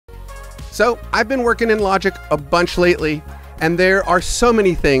So I've been working in Logic a bunch lately, and there are so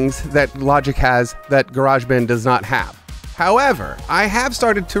many things that Logic has that GarageBand does not have. However, I have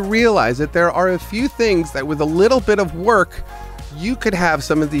started to realize that there are a few things that with a little bit of work, you could have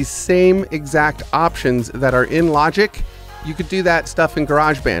some of these same exact options that are in Logic. You could do that stuff in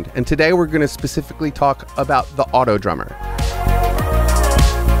GarageBand. And today we're going to specifically talk about the auto drummer.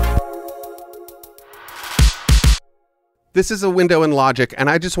 This is a window in Logic, and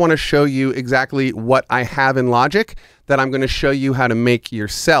I just want to show you exactly what I have in Logic that I'm going to show you how to make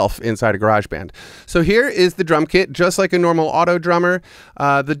yourself inside of GarageBand. So here is the drum kit, just like a normal auto drummer.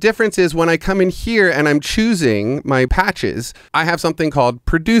 The difference is when I come in here and I'm choosing my patches, I have something called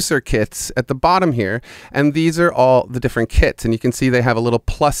producer kits at the bottom here, and these are all the different kits, and you can see they have a little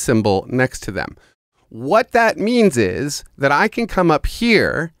plus symbol next to them. What that means is that I can come up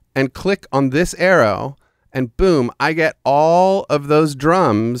here and click on this arrow, and boom, I get all of those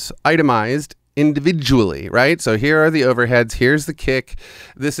drums itemized individually, right? So here are the overheads, here's the kick,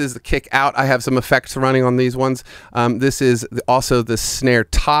 this is the kick out. I have some effects running on these ones. This is also the snare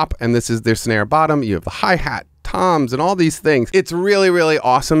top, and this is their snare bottom. You have the hi-hat, toms, and all these things. It's really, really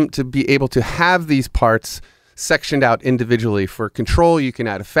awesome to be able to have these parts sectioned out individually for control. You can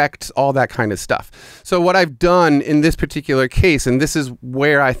add effects, all that kind of stuff. So what I've done in this particular case, and this is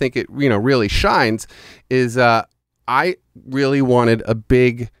where I think it really shines, is I really wanted a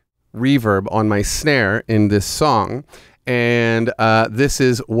big reverb on my snare in this song, and this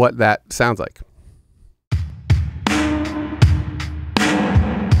is what that sounds like.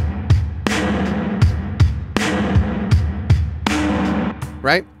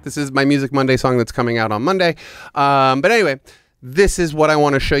 Right? This is my Music Monday song that's coming out on Monday. But anyway, this is what I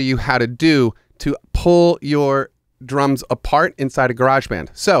want to show you how to do to pull your drums apart inside of GarageBand.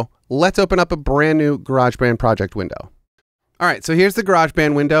 So let's open up a brand new GarageBand project window. All right, so here's the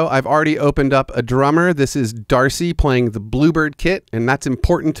GarageBand window. I've already opened up a drummer. This is Darcy playing the Bluebird kit, and that's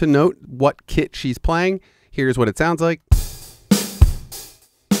important to note what kit she's playing. Here's what it sounds like.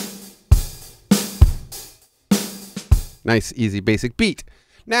 Nice, easy, basic beat.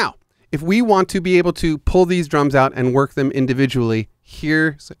 Now, if we want to be able to pull these drums out and work them individually,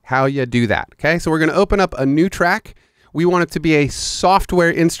 here's how you do that, okay? So we're gonna open up a new track. We want it to be a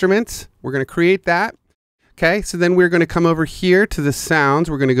software instrument. We're gonna create that, okay? So then we're gonna come over here to the sounds.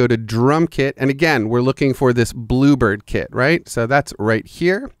 We're gonna go to drum kit. And again, we're looking for this Bluebird kit, right? So that's right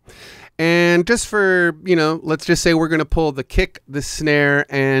here. And just for, let's just say we're gonna pull the kick, the snare,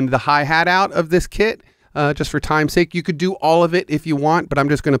 and the hi-hat out of this kit. Just for time's sake. You could do all of it if you want, but I'm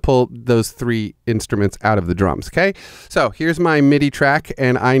just going to pull those three instruments out of the drums, okay? So here's my MIDI track,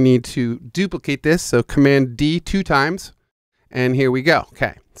 and I need to duplicate this, so Command D 2 times, and here we go,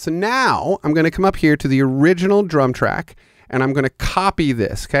 okay? So now I'm going to come up here to the original drum track, and I'm going to copy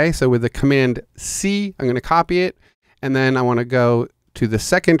this, okay? So with the Command C, I'm going to copy it, and then I want to go to the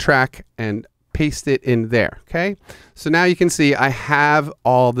second track and paste it in there, okay? So now you can see I have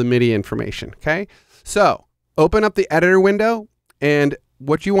all the MIDI information, okay? So open up the editor window, and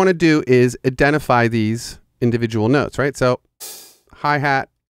what you want to do is identify these individual notes, right? So hi-hat,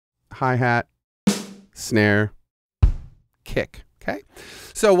 snare, kick, okay?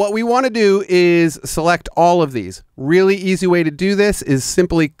 So what we want to do is select all of these. Really easy way to do this is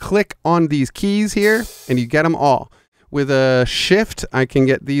simply click on these keys here, and you get them all. With a shift, I can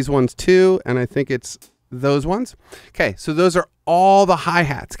get these ones too, and I think it's those ones. Okay, so those are all the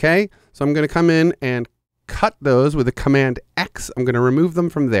hi-hats, okay? So I'm going to come in and cut those with a Command X. I'm going to remove them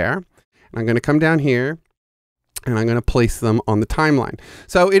from there. And I'm going to come down here, and I'm going to place them on the timeline.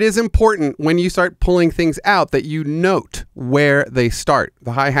 So it is important when you start pulling things out that you note where they start.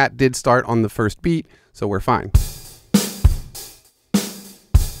 The hi-hat did start on the first beat, so we're fine.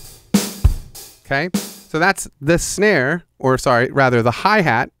 Okay, so that's the snare, or sorry, rather the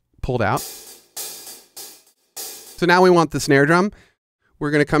hi-hat pulled out. So now we want the snare drum. We're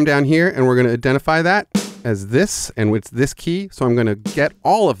going to come down here and we're going to identify that as this, and it's this key. So I'm going to get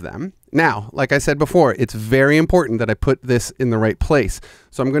all of them. Now, like I said before, it's very important that I put this in the right place.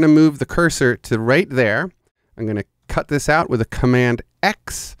 So I'm going to move the cursor to right there. I'm going to cut this out with a Command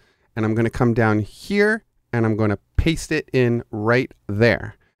X, and I'm going to come down here and I'm going to paste it in right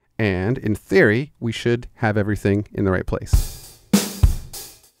there. And in theory, we should have everything in the right place.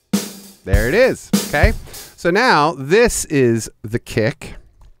 There it is, okay? So now this is the kick,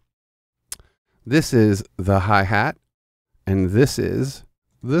 this is the hi-hat, and this is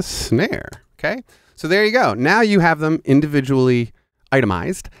the snare, okay? So there you go. Now you have them individually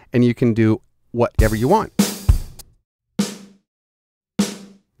itemized, and you can do whatever you want,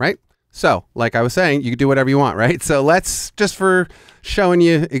 right? So, like I was saying, you can do whatever you want, right? So let's, just for showing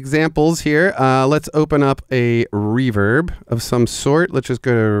you examples here, let's open up a reverb of some sort. Let's just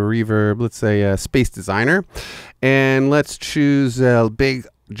go to reverb, let's say Space Designer, and let's choose a big,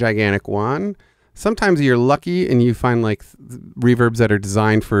 gigantic one. Sometimes you're lucky and you find like reverbs that are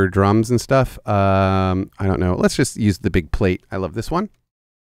designed for drums and stuff. I don't know. Let's just use the big plate. I love this one.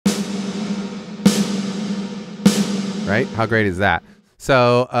 Right? How great is that?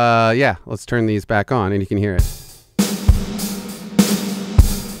 So yeah, let's turn these back on and you can hear it.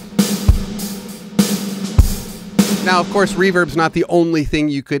 Now, of course, reverb's not the only thing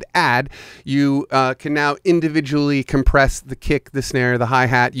you could add. You can now individually compress the kick, the snare, the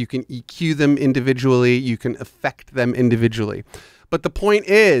hi-hat. You can EQ them individually. You can affect them individually. But the point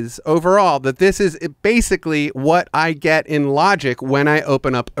is, overall, that this is basically what I get in Logic when I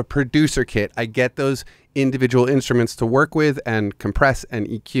open up a producer kit. I get those individual instruments to work with and compress and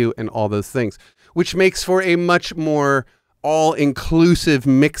EQ and all those things, which makes for a much more all-inclusive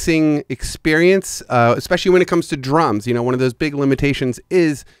mixing experience, especially when it comes to drums. You know, one of those big limitations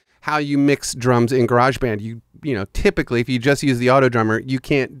is how you mix drums in GarageBand. You know, typically, if you just use the auto drummer, you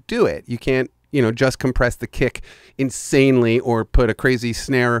can't do it. You can't, you know, just compress the kick insanely or put a crazy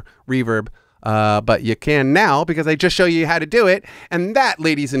snare reverb. But you can now, because I just show you how to do it. And that,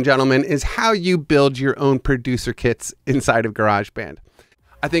 ladies and gentlemen, is how you build your own producer kits inside of GarageBand.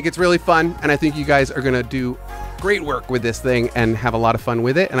 I think it's really fun, and I think you guys are gonna do great work with this thing and have a lot of fun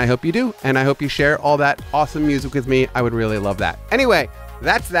with it, and I hope you do, and I hope you share all that awesome music with me. I would really love that. Anyway,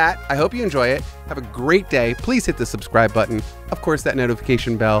 that's that. I hope you enjoy it. Have a great day. Please hit the subscribe button. Of course, that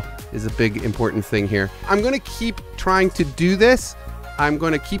notification bell is a big, important thing here. I'm gonna keep trying to do this. I'm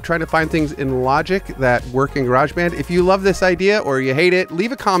going to keep trying to find things in Logic that work in GarageBand. If you love this idea or you hate it,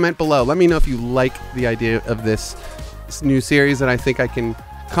 leave a comment below. Let me know if you like the idea of this new series that I think I can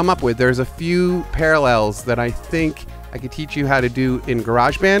come up with. There's a few parallels that I think I could teach you how to do in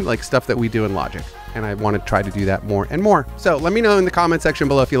GarageBand, like stuff that we do in Logic. And I want to try to do that more and more. So let me know in the comment section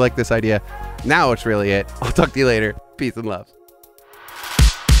below if you like this idea. Now it's really it. I'll talk to you later. Peace and love.